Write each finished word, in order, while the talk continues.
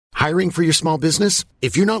Hiring for your small business?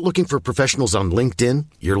 If you're not looking for professionals on LinkedIn,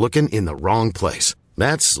 you're looking in the wrong place.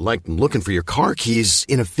 That's like looking for your car keys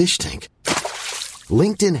in a fish tank.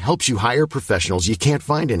 LinkedIn helps you hire professionals you can't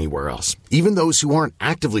find anywhere else, even those who aren't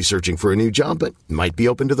actively searching for a new job but might be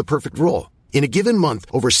open to the perfect role. In a given month,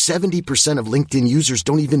 over 70% of LinkedIn users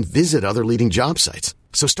don't even visit other leading job sites.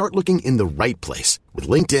 So start looking in the right place. With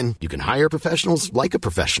LinkedIn, you can hire professionals like a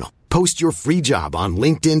professional. Post your free job on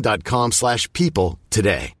linkedin.com/people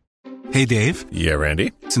today. Hey, Dave. Yeah,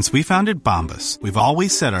 Randy. Since we founded Bombas, we've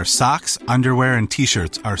always said our socks, underwear, and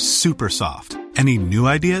T-shirts are super soft. Any new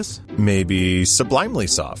ideas? Maybe sublimely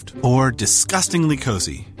soft. Or disgustingly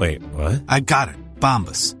cozy. Wait, what? I got it.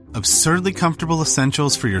 Bombas. Absurdly comfortable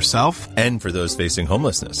essentials for yourself and for those facing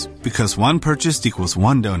homelessness. Because one purchased equals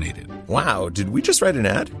one donated. Wow, did we just write an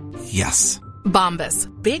ad? Yes. Bombas.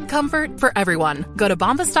 Big comfort for everyone. Go to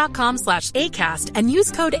bombas.com/ACAST and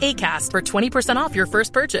use code ACAST for 20% off your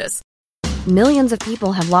first purchase. Millions of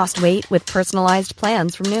people have lost weight with personalized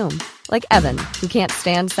plans from Noom. Like Evan, who can't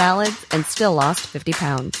stand salads and still lost 50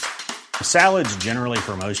 pounds. Salads generally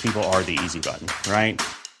for most people are the easy button, right?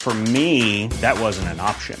 For me, that wasn't an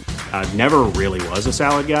option. I never really was a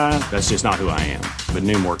salad guy. That's just not who I am. But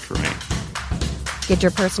Noom worked for me. Get your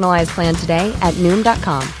personalized plan today at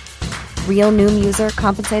Noom.com. Real Noom user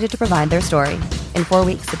compensated to provide their story. In 4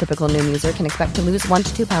 weeks, the typical Noom user can expect to lose 1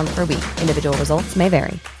 to 2 pounds per week. Individual results may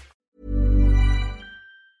vary.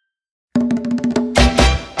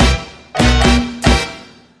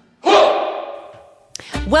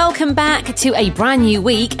 Welcome back to a brand new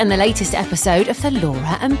week and the latest episode of the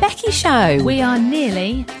Laura and Becky Show. We are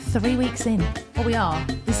nearly 3 weeks in. Well, we are.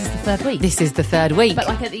 This is the third week. This is the third week. But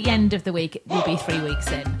like at the end of the week, we'll be 3 weeks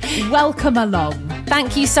in. Welcome along.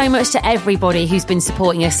 Thank you so much to everybody who's been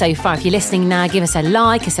supporting us so far. If you're listening now, give us a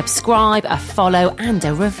like, a subscribe, a follow and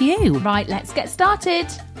a review. Right, let's get started.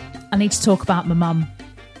 I need to talk about my mum.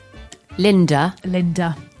 Linda.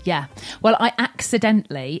 Yeah. Well, I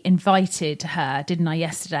accidentally invited her, didn't I,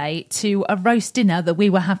 yesterday, to a roast dinner that we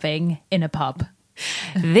were having in a pub.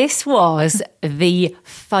 This was the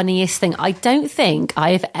funniest thing. I don't think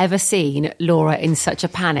I have ever seen Laura in such a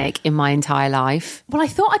panic in my entire life. Well, I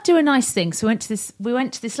thought I'd do a nice thing. So we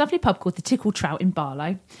went to this lovely pub called the Tickle Trout in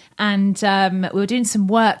Barlow, and we were doing some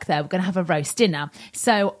work there. We're going to have a roast dinner.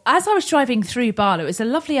 So as I was driving through Barlow, it was a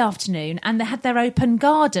lovely afternoon, and they had their open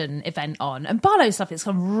garden event on. And Barlow's lovely. It's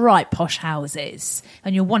some right posh houses,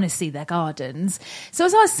 and you'll want to see their gardens. So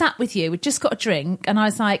as I was sat with you, we'd just got a drink, and I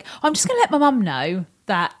was like, I'm just going to let my mum know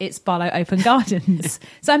that it's Barlow Open Gardens.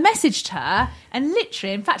 So I messaged her, and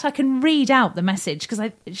literally, in fact, I can read out the message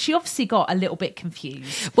because she obviously got a little bit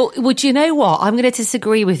confused. Well, would you know what? I'm going to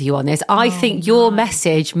disagree with you on this. I think your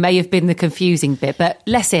message may have been the confusing bit, but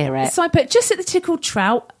let's hear it. So I put just at the Tickle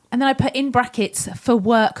Trout, and then I put in brackets for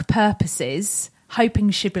work purposes, hoping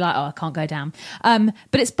she'd be like, oh, I can't go down.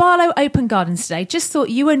 But it's Barlow Open Gardens today. Just thought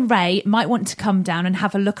you and Ray might want to come down and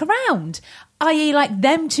have a look around, i.e. like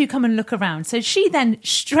them two come and look around. So she then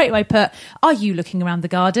straight away put, are you looking around the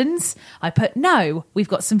gardens? I put, no, we've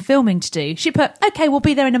got some filming to do. She put, okay, we'll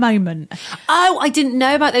be there in a moment. Oh, I didn't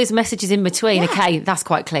know about those messages in between. Yeah. Okay, that's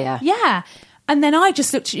quite clear. Yeah. And then I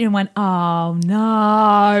just looked at you and went, oh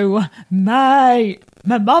no, mate,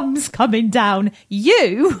 my mum's coming down.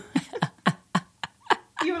 You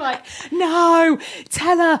were like, no,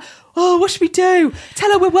 tell her, oh, what should we do?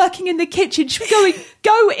 Tell her we're working in the kitchen. Should we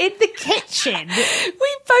go in the kitchen?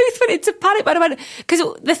 We both went into panic. Because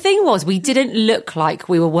the thing was, we didn't look like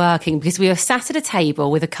we were working because we were sat at a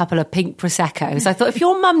table with a couple of pink Prosecco's. I thought, if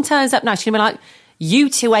your mum turns up now, she's going to be like,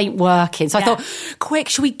 you two ain't working. So I thought, quick,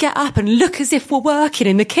 should we get up and look as if we're working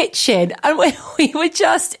in the kitchen? And we were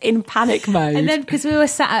just in panic mode. And then, because we were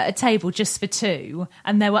sat at a table just for two,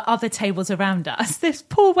 and there were other tables around us, this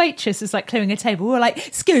poor waitress was like clearing a table. We were like,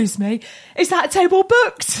 excuse me, is that table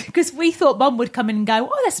booked? Because we thought Mum would come in and go,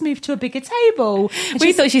 oh, let's move to a bigger table. And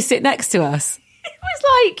we thought she'd sit next to us. It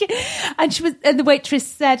was like, and the waitress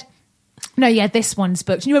said, no, yeah, this one's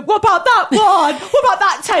booked. And you went, what about that one? What about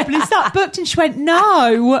that table? Is that booked? And she went,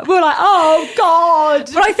 no. We were like, oh, God.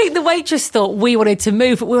 But I think the waitress thought we wanted to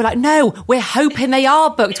move, but we were like, no, we're hoping they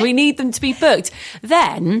are booked. We need them to be booked.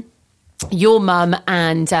 Then your mum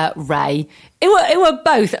and Ray, it were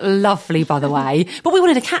both lovely, by the way, but we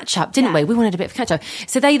wanted a catch-up, didn't we? We wanted a bit of catch-up.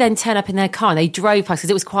 So they then turned up in their car and they drove past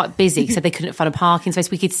because it was quite busy, so they couldn't find a parking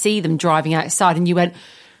space. We could see them driving outside and you went,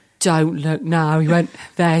 don't look now. You went,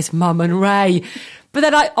 there's Mum and Ray. But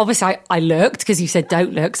then I looked because you said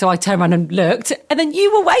don't look. So I turned around and looked and then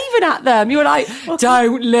you were waving at them. You were like,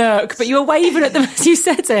 don't look. But you were waving at them as you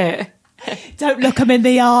said it. Don't look them in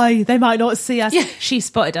the eye. They might not see us. Yeah. She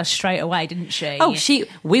spotted us straight away, didn't she? Oh,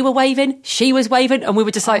 we were waving, she was waving, and we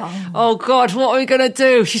were just like, oh God, what are we going to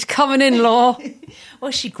do? She's coming in, Law.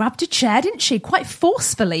 Well, she grabbed a chair, didn't she? Quite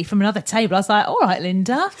forcefully from another table. I was like, all right,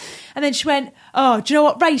 Linda. And then she went, oh, do you know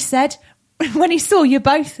what Ray said when he saw you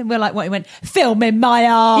both? And we're like, what? He went, film in my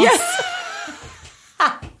arse. Yes.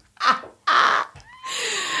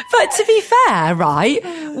 But to be fair,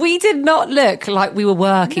 right, we did not look like we were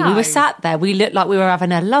working. No. We were sat there. We looked like we were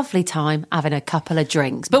having a lovely time, having a couple of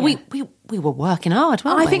drinks. But we were working hard,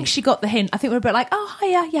 weren't we? I think she got the hint. I think we were a bit like, oh,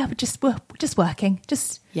 yeah, we're just working.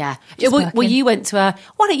 Well, you went to her,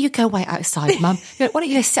 why don't you go wait outside, Mum? Why don't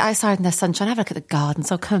you go sit outside in the sunshine, have a look at the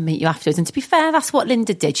gardens, I'll come and meet you afterwards. And to be fair, that's what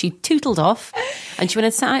Linda did. She tootled off and she went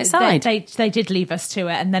and sat outside. They did leave us to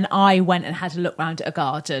it. And then I went and had a look round at a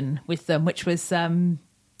garden with them, which was...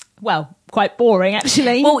 quite boring,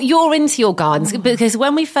 actually. Well, you're into your gardens because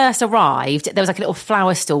when we first arrived, there was like a little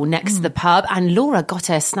flower stall next to the pub and Laura got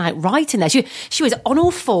her snout right in there. She was on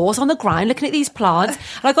all fours on the ground looking at these plants.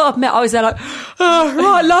 And I got to admit, I was there like,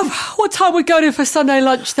 right, love, what time we going in for Sunday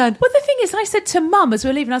lunch then? Well, the thing is, I said to Mum as we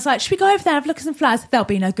were leaving, I was like, should we go over there and have a look at some flowers? They'll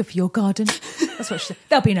be no good for your garden. That's what she said.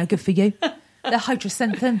 They'll be no good for you. They're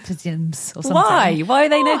hydrocenthesiums or something. Why? Why are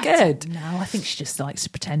they no good? No, I think she just likes to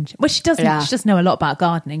pretend. Well, she doesn't. Yeah. She doesn't know a lot about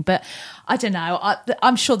gardening, but I don't know.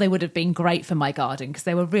 I'm sure they would have been great for my garden because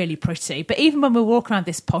they were really pretty. But even when we were walking around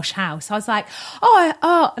this posh house, I was like,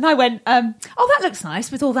 and I went, that looks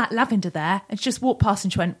nice with all that lavender there. And she just walked past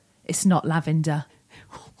and she went, it's not lavender.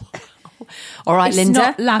 All right, it's Linda.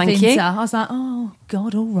 Not lavender. Thank you. I was like, oh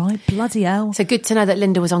God, all right, bloody hell. So good to know that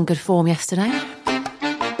Linda was on good form yesterday.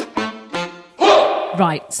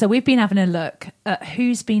 Right, so we've been having a look at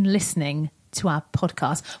who's been listening to our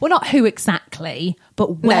podcast. Well, not who exactly,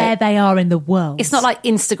 but where they are in the world. It's not like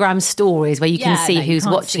Instagram stories where you can see who's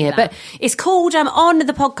watching it. But it's called, on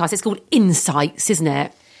the podcast, it's called Insights, isn't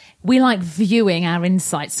it? We like viewing our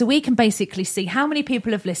insights. So we can basically see how many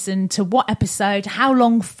people have listened to what episode, how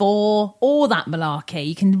long for, all that malarkey.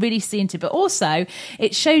 You can really see into it. But also,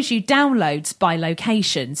 it shows you downloads by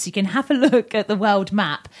location. So you can have a look at the world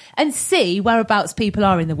map and see whereabouts people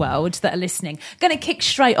are in the world that are listening. Going to kick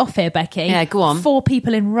straight off here, Becky. Yeah, go on. 4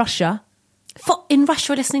 people in Russia. In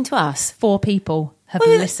Russia are listening to us? 4 people have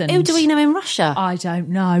listened. Who do we know in Russia? I don't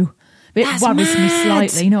know. It worries me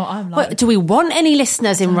slightly. No, I'm like... Well, do we want any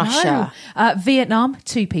listeners in Russia? Vietnam,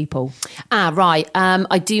 2 people. Right.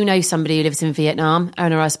 I do know somebody who lives in Vietnam, her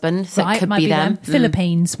and her husband, so it could be them.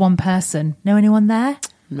 Philippines, 1 person. Know anyone there?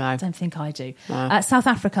 No. I don't think I do. No. South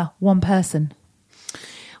Africa, 1 person.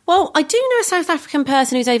 Well, I do know a South African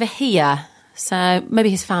person who's over here, so maybe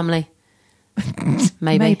his family.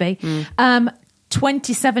 Maybe.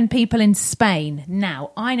 27 people in Spain.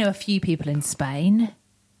 Now, I know a few people in Spain.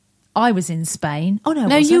 I was in Spain. Oh,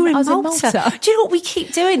 no, you were in Malta. Do you know what? We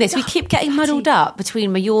keep doing this. We keep getting muddled up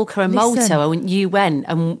between Mallorca and Malta. And you went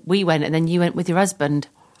and we went and then you went with your husband.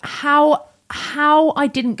 How I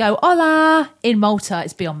didn't go, hola, in Malta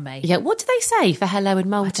is beyond me. Yeah, what do they say for hello in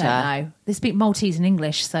Malta? I don't know. They speak Maltese and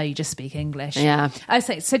English, so you just speak English. Yeah.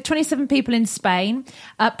 So 27 people in Spain.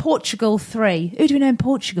 Portugal, 3. Who do we know in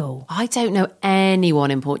Portugal? I don't know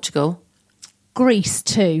anyone in Portugal. Greece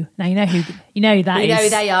 2. Now you know who that is. You know who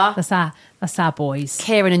they are. That's our boys.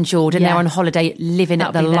 Kieran and Jordan. They're on holiday, living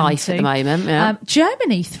at the life at the moment. Yeah.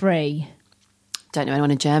 Germany 3. Don't know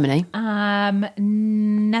anyone in Germany.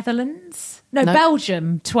 Netherlands. No,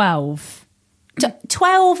 Belgium 12.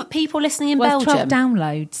 12 people listening in Belgium. 12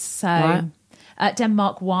 downloads. So. Right.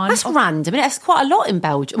 Denmark 1. That's random. That's quite a lot in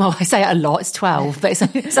Belgium. Well, I say it a lot. It's 12, but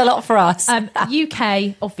it's a lot for us.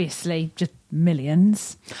 UK, obviously, just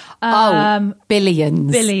millions.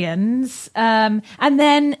 Billions. Billions. And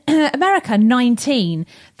then America, 19.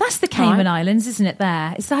 That's the Cayman Islands, isn't it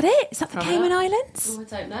there? Is that it? Is that the Cayman Islands? Oh, I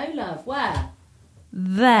don't know, love. Where?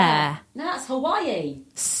 There. No, that's Hawaii.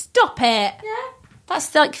 Stop it. Yeah.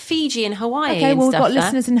 That's like Fiji and Hawaii. Okay, well, we've got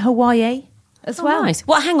listeners in Hawaii as well. Nice.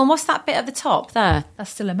 Well, hang on. What's that bit at the top there?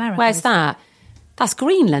 That's still America. Where's that? That's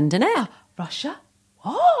Greenland, isn't it? Russia?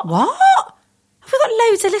 What? Have we got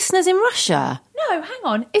loads of listeners in Russia? No, hang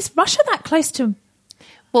on. Is Russia that close to...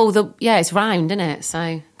 Well, it's round, isn't it?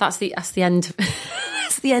 So that's the end.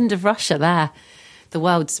 That's the end of Russia there. The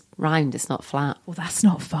world's round, it's not flat. Well, that's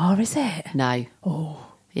not far, is it? No.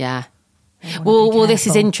 Oh. Yeah. Well, this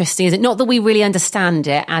is interesting, is it? Not that we really understand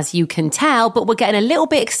it, as you can tell, but we're getting a little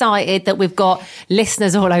bit excited that we've got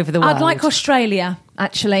listeners all over the world. I'd like Australia,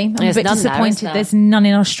 actually. I'm a bit disappointed there's none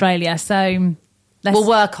in Australia, so... We'll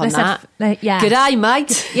work on that. Yeah. Good day,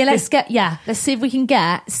 mate. Let's see if we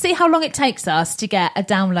can see how long it takes us to get a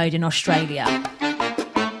download in Australia.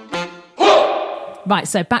 Right,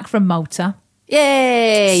 so back from Malta.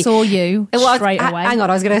 Yay! Saw you straight away. Hang on,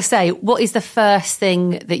 I was going to say, what is the first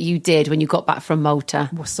thing that you did when you got back from Malta?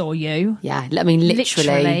 Well, saw you. Yeah, I mean,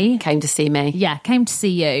 literally came to see me. Yeah, came to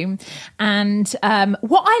see you. And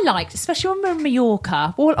what I liked, especially when we're in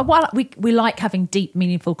Mallorca, we like having deep,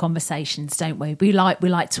 meaningful conversations, don't we? We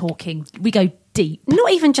like talking. We go deep.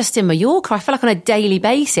 Not even just in Mallorca. I feel like on a daily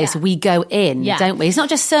basis we go in, don't we? It's not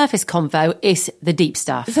just surface convo, it's the deep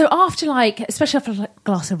stuff. So after especially after a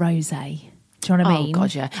glass of rosé, do you know what I mean? Oh,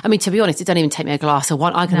 God, yeah. I mean, to be honest, it don't even take me a glass of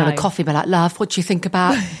wine. I can have a coffee, be like, love, what do you think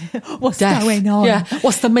about what's death? Going on? Yeah,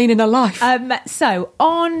 what's the meaning of life? So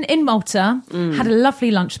in Malta, had a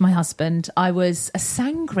lovely lunch with my husband. I had a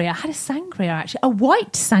sangria actually, a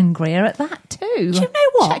white sangria at that too. Do you know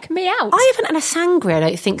what? Check me out. I haven't had a sangria, I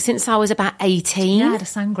don't think, since I was about 18. Yeah, I had a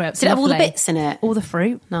sangria. Did it have all the bits in it? All the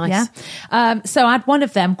fruit. Nice. Yeah. So I had one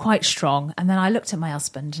of them, quite strong, and then I looked at my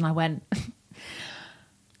husband and I went,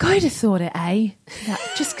 I'd have thought it, that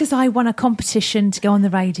just because I won a competition to go on the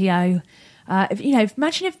radio.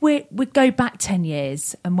 Imagine if we go back 10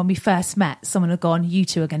 years and when we first met, someone had gone, you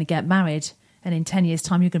two are going to get married. And in 10 years'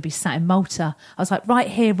 time, you're going to be sat in Malta. I was like, right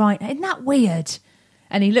here, right now. Isn't that weird?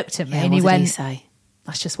 And he looked at me and he went, say?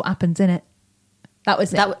 That's just what happens, innit? That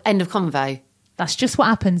was it. That end of convo. That's just what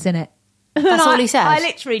happens, innit? That's all he said? I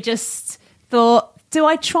literally just thought, do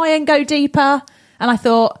I try and go deeper? And I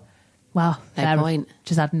thought, well, no point.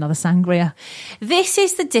 Just add another sangria. This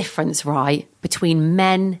is the difference, right, between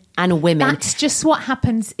men and women. That's just what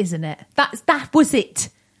happens, isn't it? That was it.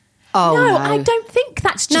 Oh, no, I don't think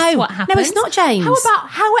that's just what happened. No, it's not, James. How about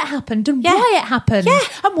how it happened and why it happened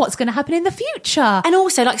and what's going to happen in the future? And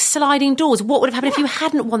also, like sliding doors. What would have happened if you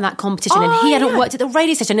hadn't won that competition and he hadn't worked at the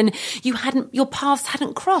radio station and your paths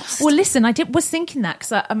hadn't crossed? Well, listen, was thinking that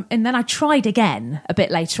because and then I tried again a bit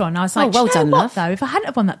later on. I was like, well done, love. Though, if I hadn't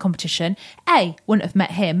have won that competition, A, wouldn't have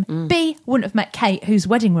met him. B, wouldn't have met Kate, whose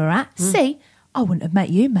wedding we're at. C, I wouldn't have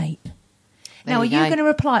met you, mate. Now, are you going to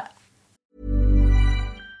reply?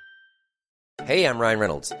 Hey, I'm Ryan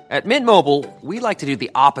Reynolds. At Mint Mobile, we like to do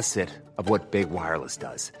the opposite of what Big Wireless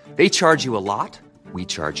does. They charge you a lot, we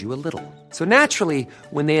charge you a little. So naturally,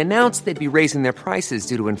 when they announced they'd be raising their prices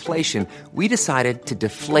due to inflation, we decided to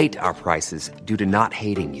deflate our prices due to not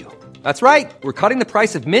hating you. That's right. We're cutting the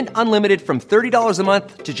price of Mint Unlimited from $30 a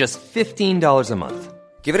month to just $15 a month.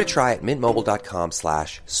 Give it a try at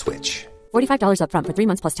mintmobile.com/switch. $45 up front for 3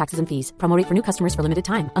 months plus taxes and fees. Promo rate for new customers for limited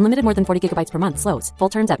time. Unlimited more than 40 gigabytes per month. Slows full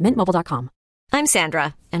terms at mintmobile.com. I'm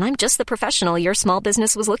Sandra, and I'm just the professional your small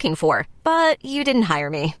business was looking for. But you didn't hire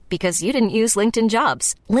me because you didn't use LinkedIn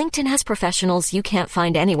Jobs. LinkedIn has professionals you can't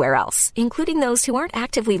find anywhere else, including those who aren't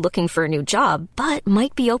actively looking for a new job, but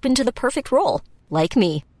might be open to the perfect role, like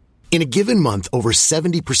me. In a given month, over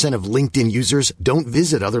 70% of LinkedIn users don't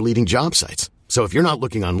visit other leading job sites. So if you're not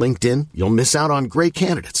looking on LinkedIn, you'll miss out on great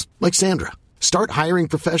candidates like Sandra. Start hiring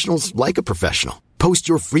professionals like a professional. Post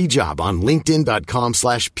your free job on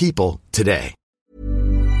linkedin.com/people today.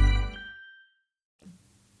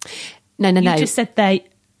 No. You just said they.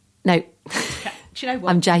 No. Do you know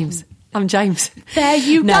what? I'm James. There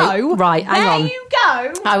you go. Right, hang on. There you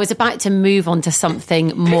go. I was about to move on to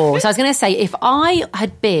something more. So I was going to say, if I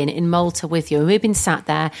had been in Malta with you and we'd been sat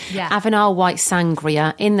there having our white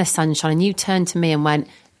sangria in the sunshine and you turned to me and went,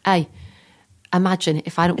 hey, imagine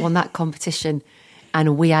if I hadn't won that competition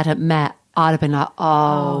and we hadn't met, I'd have been like,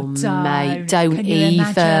 mate, don't even.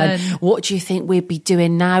 Imagine? What do you think we'd be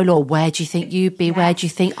doing now, Lord? Where do you think you'd be? Where do you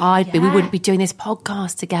think I'd be? We wouldn't be doing this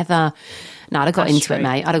podcast together. No, I'd have got into it,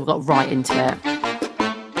 mate. I'd have got right into it.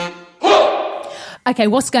 Okay,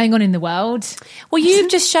 what's going on in the world? Well, you've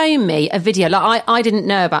just shown me a video. Like I didn't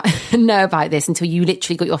know about this until you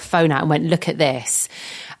literally got your phone out and went, look at this.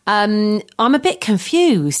 I'm a bit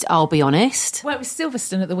confused, I'll be honest. Well, it was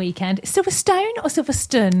Silverstone at the weekend. Silverstone or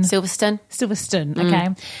Silverstone? Silverstone, okay.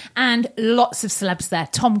 And lots of celebs there.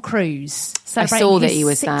 Tom Cruise. I saw that he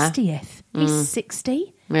was 60th. there. He's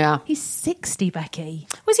 60? Yeah. He's 60, Becky.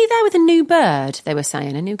 Was he there with a new bird, they were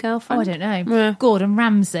saying? A new girlfriend? Oh, I don't know. Yeah. Gordon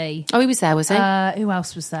Ramsay. Oh, he was there, was he? Who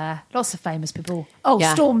else was there? Lots of famous people. Oh,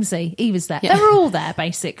 yeah. Stormzy. He was there. Yeah. They were all there,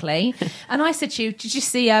 basically. And I said to you, did you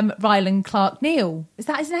see Rylan Clark Neal? Is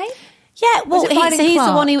that his name? Yeah, well, he's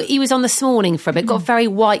the one he was on this morning for a bit. Got very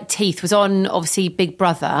white teeth. Was on, obviously, Big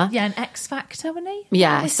Brother. Yeah, and X Factor, wasn't he?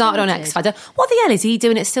 Yeah, started on X Factor. What the hell is he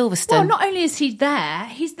doing at Silverstone? Well, not only is he there,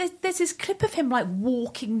 there's this clip of him like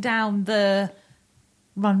walking down the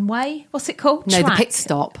runway. What's it called? No, the pit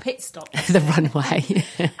stop. Pit stop. The runway.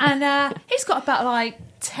 And he's got about like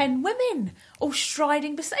 10 women all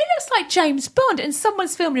striding beside. It looks like James Bond, and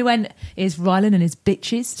someone's filming. He went, "Here's Rylan and his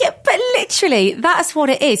bitches." Yeah, but literally, that's what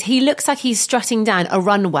it is. He looks like he's strutting down a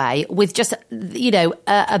runway with just,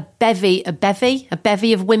 a bevy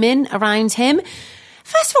of women around him.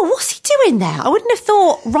 First of all, what's he doing there? I wouldn't have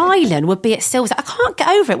thought Rylan would be at Silver's. I can't get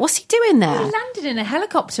over it. What's he doing there? He landed in a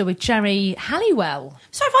helicopter with Jerry Halliwell.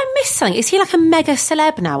 So if I missed something, is he like a mega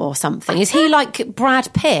celeb now or something? Is he like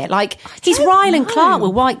Brad Pitt? Like he's Rylan Clark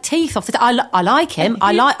with white teeth off the. I like him.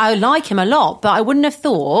 I like him a lot, but I wouldn't have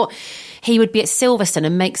thought he would be at Silverstone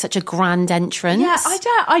and make such a grand entrance. Yeah,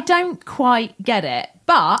 I don't quite get it.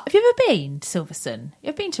 But have you ever been to Silverstone?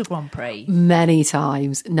 You've been to a Grand Prix? Many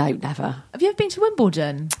times. No, never. Have you ever been to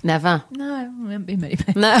Wimbledon? Never. No, we haven't been many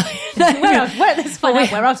places. No. Let's find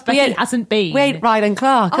out where else Becky hasn't been. We ain't Rylan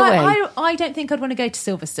Clark, are we? I don't think I'd want to go to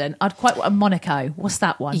Silverstone. I'd quite want Monaco. What's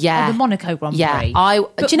that one? Yeah. The Monaco Grand Prix. Yeah.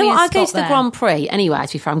 Do you know what? I'd go to the Grand Prix anyway,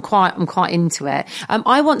 to be fair. I'm quite into it.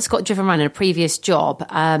 I once got driven around in a previous job.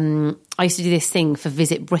 I used to do this thing for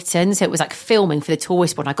Visit Britain, so it was like filming for the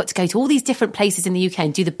tourist board. I got to go to all these different places in the UK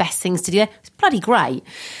and do the best things to do there. It was bloody great.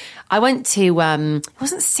 I went to, it wasn't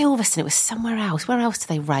Silverstone, it was somewhere else. Where else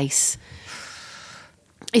do they race?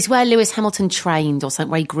 It's where Lewis Hamilton trained or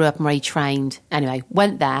something, where he grew up and where he trained. Anyway,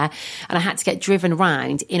 went there and I had to get driven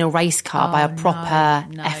around in a race car by a proper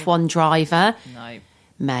F1 driver. No.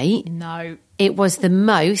 Mate. No. It was the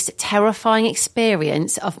most terrifying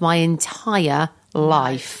experience of my entire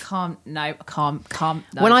life. I can't. No.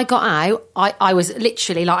 When I got out, I was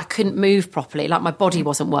literally like, I couldn't move properly, like my body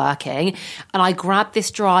wasn't working. And I grabbed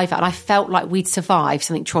this driver and I felt like we'd survived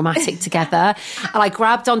something traumatic together. And I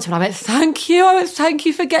grabbed onto him and I went, thank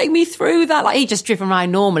you for getting me through that. Like, he just driven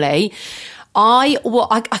around normally. I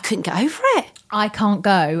couldn't get over it. I can't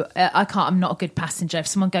go. I'm not a good passenger. If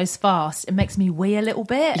someone goes fast, it makes me wee a little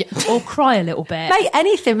bit or cry a little bit. Mate,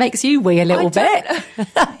 anything makes you wee a little bit.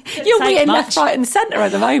 You're weeing left, right and centre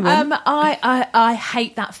at the moment. I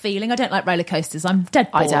hate that feeling. I don't like roller coasters. I'm dead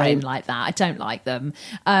boring like that. I don't like them.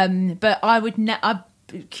 But I would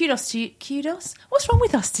kudos to you. Kudos? What's wrong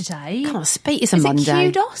with us today? Can't speak. It's a Monday.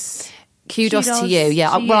 Kudos? Kudos to you.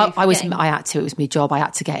 Yeah. I had to. It was my job. I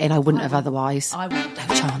had to get in. I wouldn't have otherwise. I wouldn't.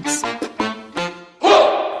 No chance.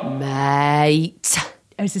 Mate.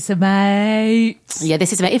 Is this a mate? Yeah,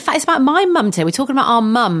 this is a mate. In fact, it's about my mum today. We're talking about our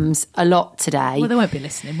mums a lot today. Well, they won't be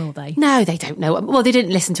listening, will they? No, they don't know. Well, they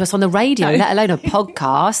didn't listen to us on the radio, let alone a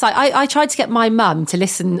podcast. I tried to get my mum to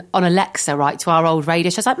listen on Alexa, right, to our old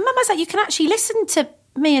radio show. I was like, Mum, you can actually listen to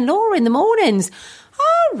me and Laura in the mornings.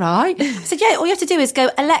 All right. I said, yeah, all you have to do is go,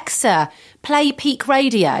 Alexa, play Peak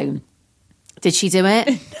Radio. Did she do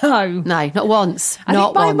it? No, not once. I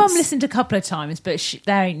think my mum listened a couple of times, but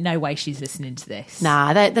there ain't no way she's listening to this.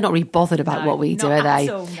 Nah, they're not really bothered about what we do, are they?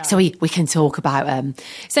 All, no. So we can talk about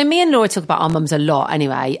So me and Laura talk about our mums a lot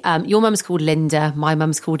anyway. Your mum's called Linda, my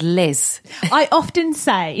mum's called Liz. I often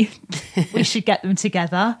say we should get them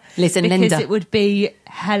together. Liz and Linda. Because it would be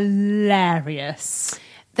hilarious.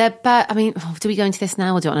 Do we go into this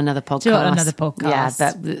now or do it on another podcast? Do it on another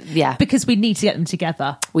podcast. Yeah. Because we need to get them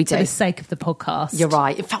together. We do. For the sake of the podcast. You're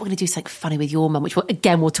right. In fact, we're going to do something funny with your mum, which we'll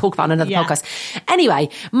talk about on another podcast. Anyway,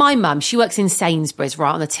 my mum, she works in Sainsbury's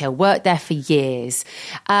right on the till, worked there for years.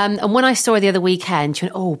 And when I saw her the other weekend, she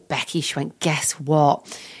went, oh, Becky, she went, guess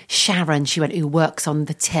what? Sharon, she went, who works on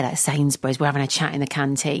the till at Sainsbury's, we're having a chat in the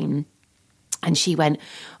canteen. And she went,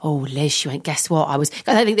 oh, Liz, she went, guess what? I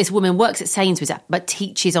don't think this woman works at Sainsbury's, but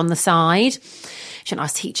teaches on the side. She went, I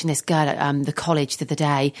was teaching this girl at the college the other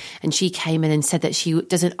day, and she came in and said that she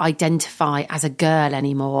doesn't identify as a girl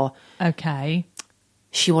anymore. Okay.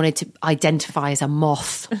 She wanted to identify as a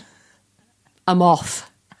moth. A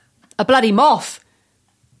moth. A bloody moth.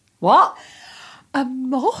 What? A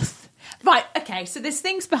moth? Right, okay, so there's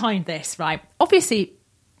things behind this, right? Obviously,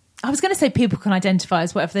 I was going to say people can identify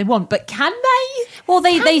as whatever they want, but can they? Well,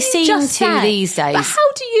 they seem to these days. But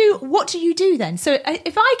what do you do then? So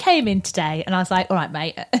if I came in today and I was like, all right,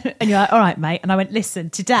 mate, and you're like, all right, mate, and I went,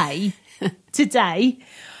 listen, today,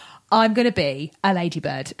 I'm going to be a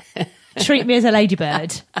ladybird. Treat me as a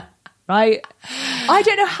ladybird. Right? I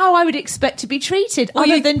don't know how I would expect to be treated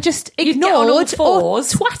other than just ignored or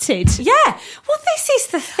twatted. Yeah. Well, this is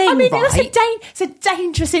the thing, I mean, right? It's a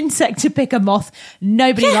dangerous insect to pick a moth.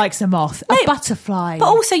 Nobody likes a moth. A butterfly. But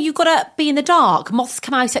also, you've got to be in the dark. Moths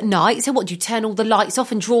come out at night. So what, do you turn all the lights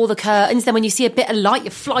off and draw the curtains? Then when you see a bit of light, you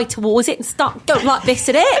fly towards it and start going like this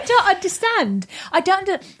at it? I don't understand. I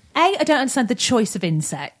don't understand the choice of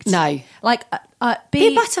insect. No. Like... be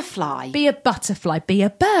a butterfly. Be a butterfly. Be a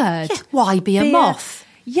bird. Yeah, why be a moth?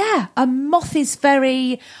 A moth is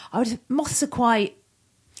very... moths are quite...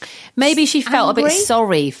 Maybe she felt a bit angry?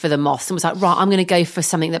 sorry for the moths and was like, right, I'm going to go for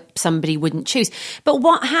something that somebody wouldn't choose. But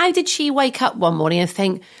how did she wake up one morning and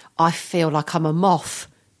think, I feel like I'm a moth?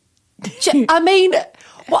 I mean,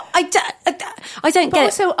 what? I don't But get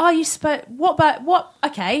also, are you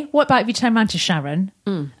what about if you turn around to Sharon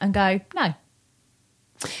and go, no?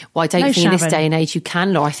 Well, I don't No, think in this Sharon. day and age you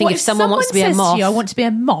can, Laura. I think What if someone wants to be a says moth... you, I want to be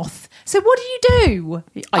a moth. So what do you do?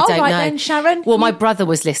 I don't know. Then, Sharon. Well, my brother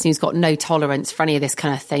was listening. He's got no tolerance for any of this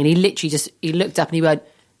kind of thing. He literally he looked up and he went,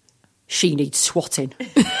 she needs swatting.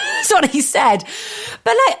 That's what he said.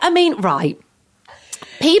 But right.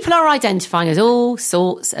 People are identifying as all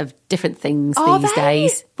sorts of different things these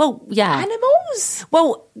days. Well, yeah. Animals?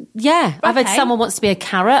 Well, yeah. I've heard Okay. someone wants to be a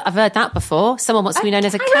carrot. I've heard that before. Someone wants to be known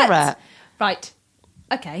as a carrot. Right.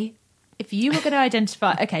 Okay. If you were going to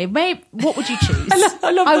identify, what would you choose?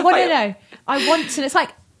 I love I the want way- to know. I want to. It's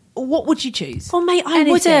like, what would you choose? Well, mate, I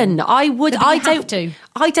Anything. wouldn't. I would. But you have to.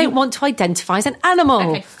 I don't want to identify as an animal.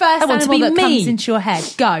 Okay, first I want animal to be that me. comes into your head.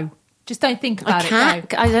 Go. Just don't think A about cat, it.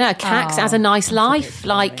 Go. I don't know, a cat has a nice that's a life, bit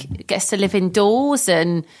like gets to live indoors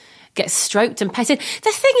and gets stroked and petted.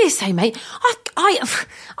 The thing is, though, mate,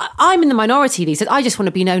 I'm in the minority these days. I just want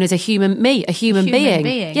to be known as a human being.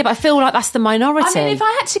 Yeah, but I feel like that's the minority. I mean, if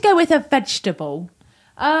I had to go with a vegetable,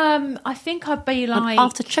 I think I'd be like...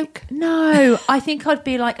 artichoke? No, I think I'd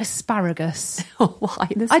be like asparagus. Why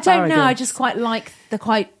an I don't know. I asparagus? just quite like the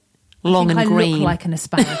quite... Long I think and I green. look like an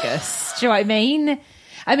asparagus. Do you know what I mean?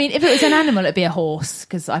 I mean, if it was an animal, it'd be a horse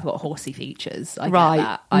because I've got horsey features. I get Right,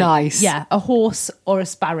 that. nice. Yeah, a horse or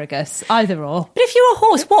asparagus, either or. But if you're a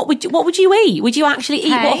horse, what would you eat? Would you actually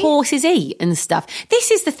eat what Hey? horses eat and stuff? This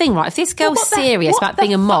is the thing, right? If this girl's What the- serious what about the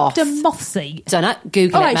being a moth, fuck do moths eat? don't know.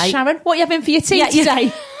 Google All it, right, mate. Sharon, what are you having for your tea Yeah, you-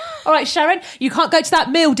 today? All right, Sharon, you can't go to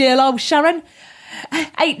that meal deal, old Sharon.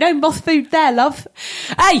 Ain't no moth food there, love.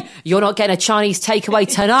 Hey, you're not getting a Chinese takeaway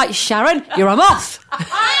tonight, Sharon. You're a moth.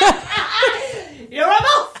 You're a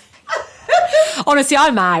moth. Honestly,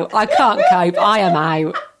 I'm out. I can't cope. I am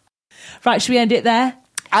out. Right, should we end it there?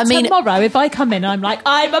 I mean, tomorrow, if I come in, I'm like,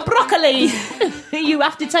 I'm a broccoli. You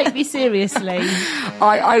have to take me seriously.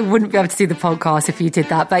 I wouldn't be able to do the podcast if you did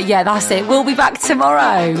that. But yeah, that's it. We'll be back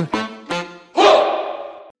tomorrow.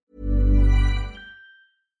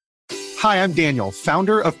 Hi, I'm Daniel,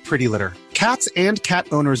 founder of Pretty Litter. Cats and cat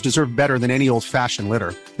owners deserve better than any old-fashioned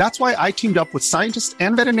litter. That's why I teamed up with scientists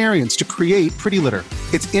and veterinarians to create Pretty Litter.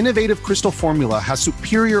 Its innovative crystal formula has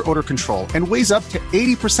superior odor control and weighs up to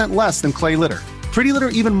 80% less than clay litter. Pretty Litter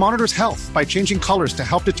even monitors health by changing colors to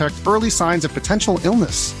help detect early signs of potential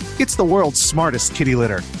illness. It's the world's smartest kitty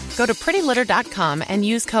litter. Go to prettylitter.com and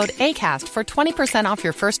use code ACAST for 20% off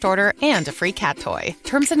your first order and a free cat toy.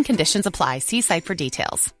 Terms and conditions apply. See site for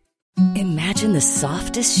details. Imagine the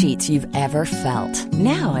softest sheets you've ever felt.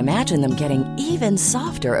 Now imagine them getting even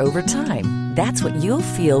softer over time. That's what you'll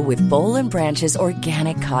feel with Boll & Branch's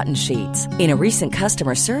organic cotton sheets. In a recent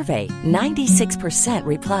customer survey, 96%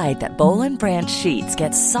 replied that Boll & Branch sheets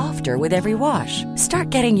get softer with every wash. Start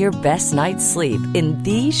getting your best night's sleep in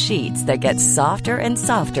these sheets that get softer and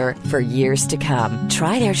softer for years to come.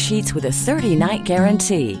 Try their sheets with a 30-night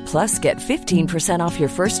guarantee. Plus, get 15% off your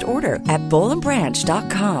first order at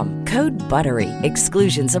bollandbranch.com. Code BUTTERY.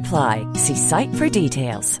 Exclusions apply. See site for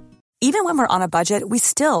details. Even when we're on a budget, we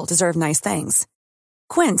still deserve nice things.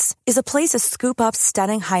 Quince is a place to scoop up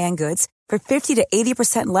stunning high-end goods for 50 to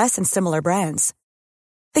 80% less than similar brands.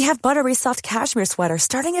 They have buttery soft cashmere sweaters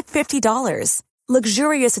starting at $50,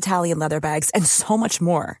 luxurious Italian leather bags, and so much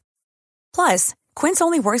more. Plus, Quince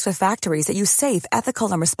only works with factories that use safe,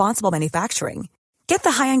 ethical, and responsible manufacturing. Get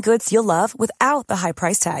the high-end goods you'll love without the high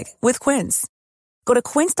price tag with Quince. Go to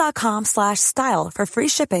quince.com/style for free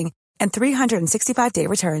shipping and 365-day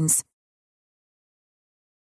returns.